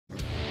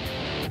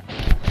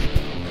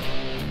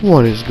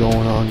What is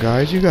going on,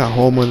 guys? You got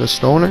Homer the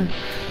Stoner.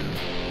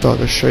 About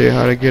to show you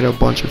how to get a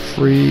bunch of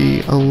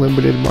free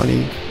unlimited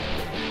money.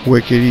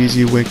 Wicked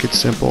easy, wicked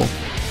simple.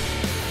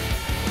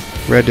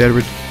 Red Dead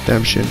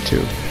Redemption 2.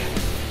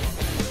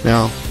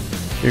 Now,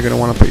 you're going to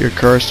want to put your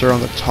cursor on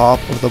the top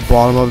of the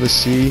bottom of the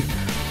sea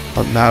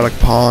of Maddock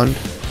Pond.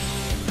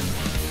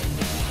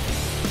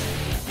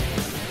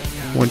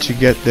 Once you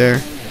get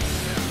there,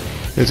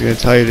 it's going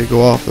to tell you to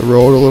go off the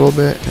road a little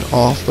bit, and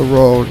off the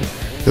road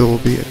there will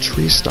be a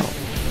tree stump.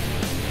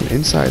 And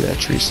inside that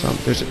tree stump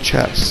there's a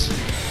chest.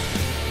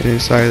 And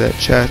inside that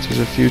chest there's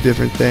a few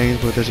different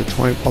things, but there's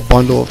a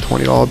bundle of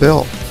 $20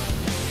 bills.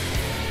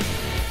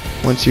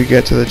 Once you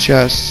get to the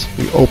chest,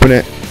 you open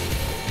it,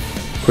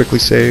 quickly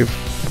save,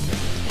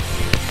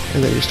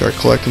 and then you start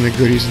collecting the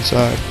goodies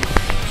inside.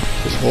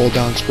 Just hold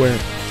down square.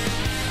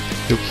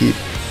 You'll keep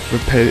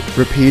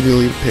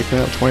repeatedly picking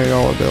up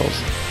 $20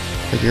 bills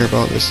like you're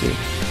about to see.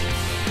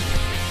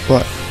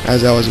 But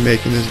as I was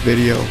making this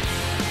video,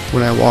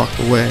 when I walked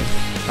away,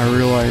 I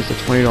realized the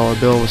 $20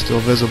 bill was still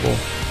visible.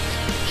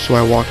 So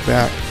I walked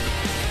back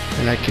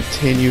and I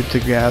continued to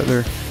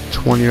gather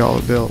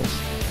 $20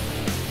 bills.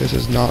 This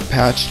is not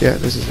patched yet.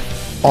 This is an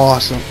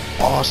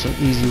awesome,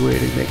 easy way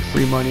to make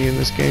free money in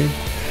this game.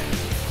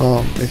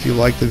 If you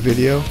like the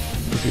video,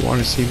 if you want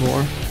to see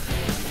more,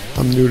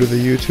 I'm new to the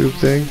YouTube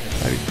thing.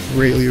 I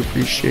greatly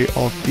appreciate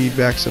all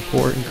feedback,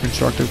 support, and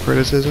constructive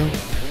criticism.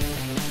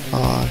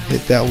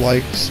 Hit that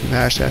like,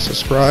 smash that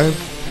subscribe.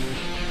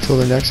 Till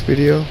the next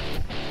video,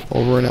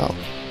 over and out.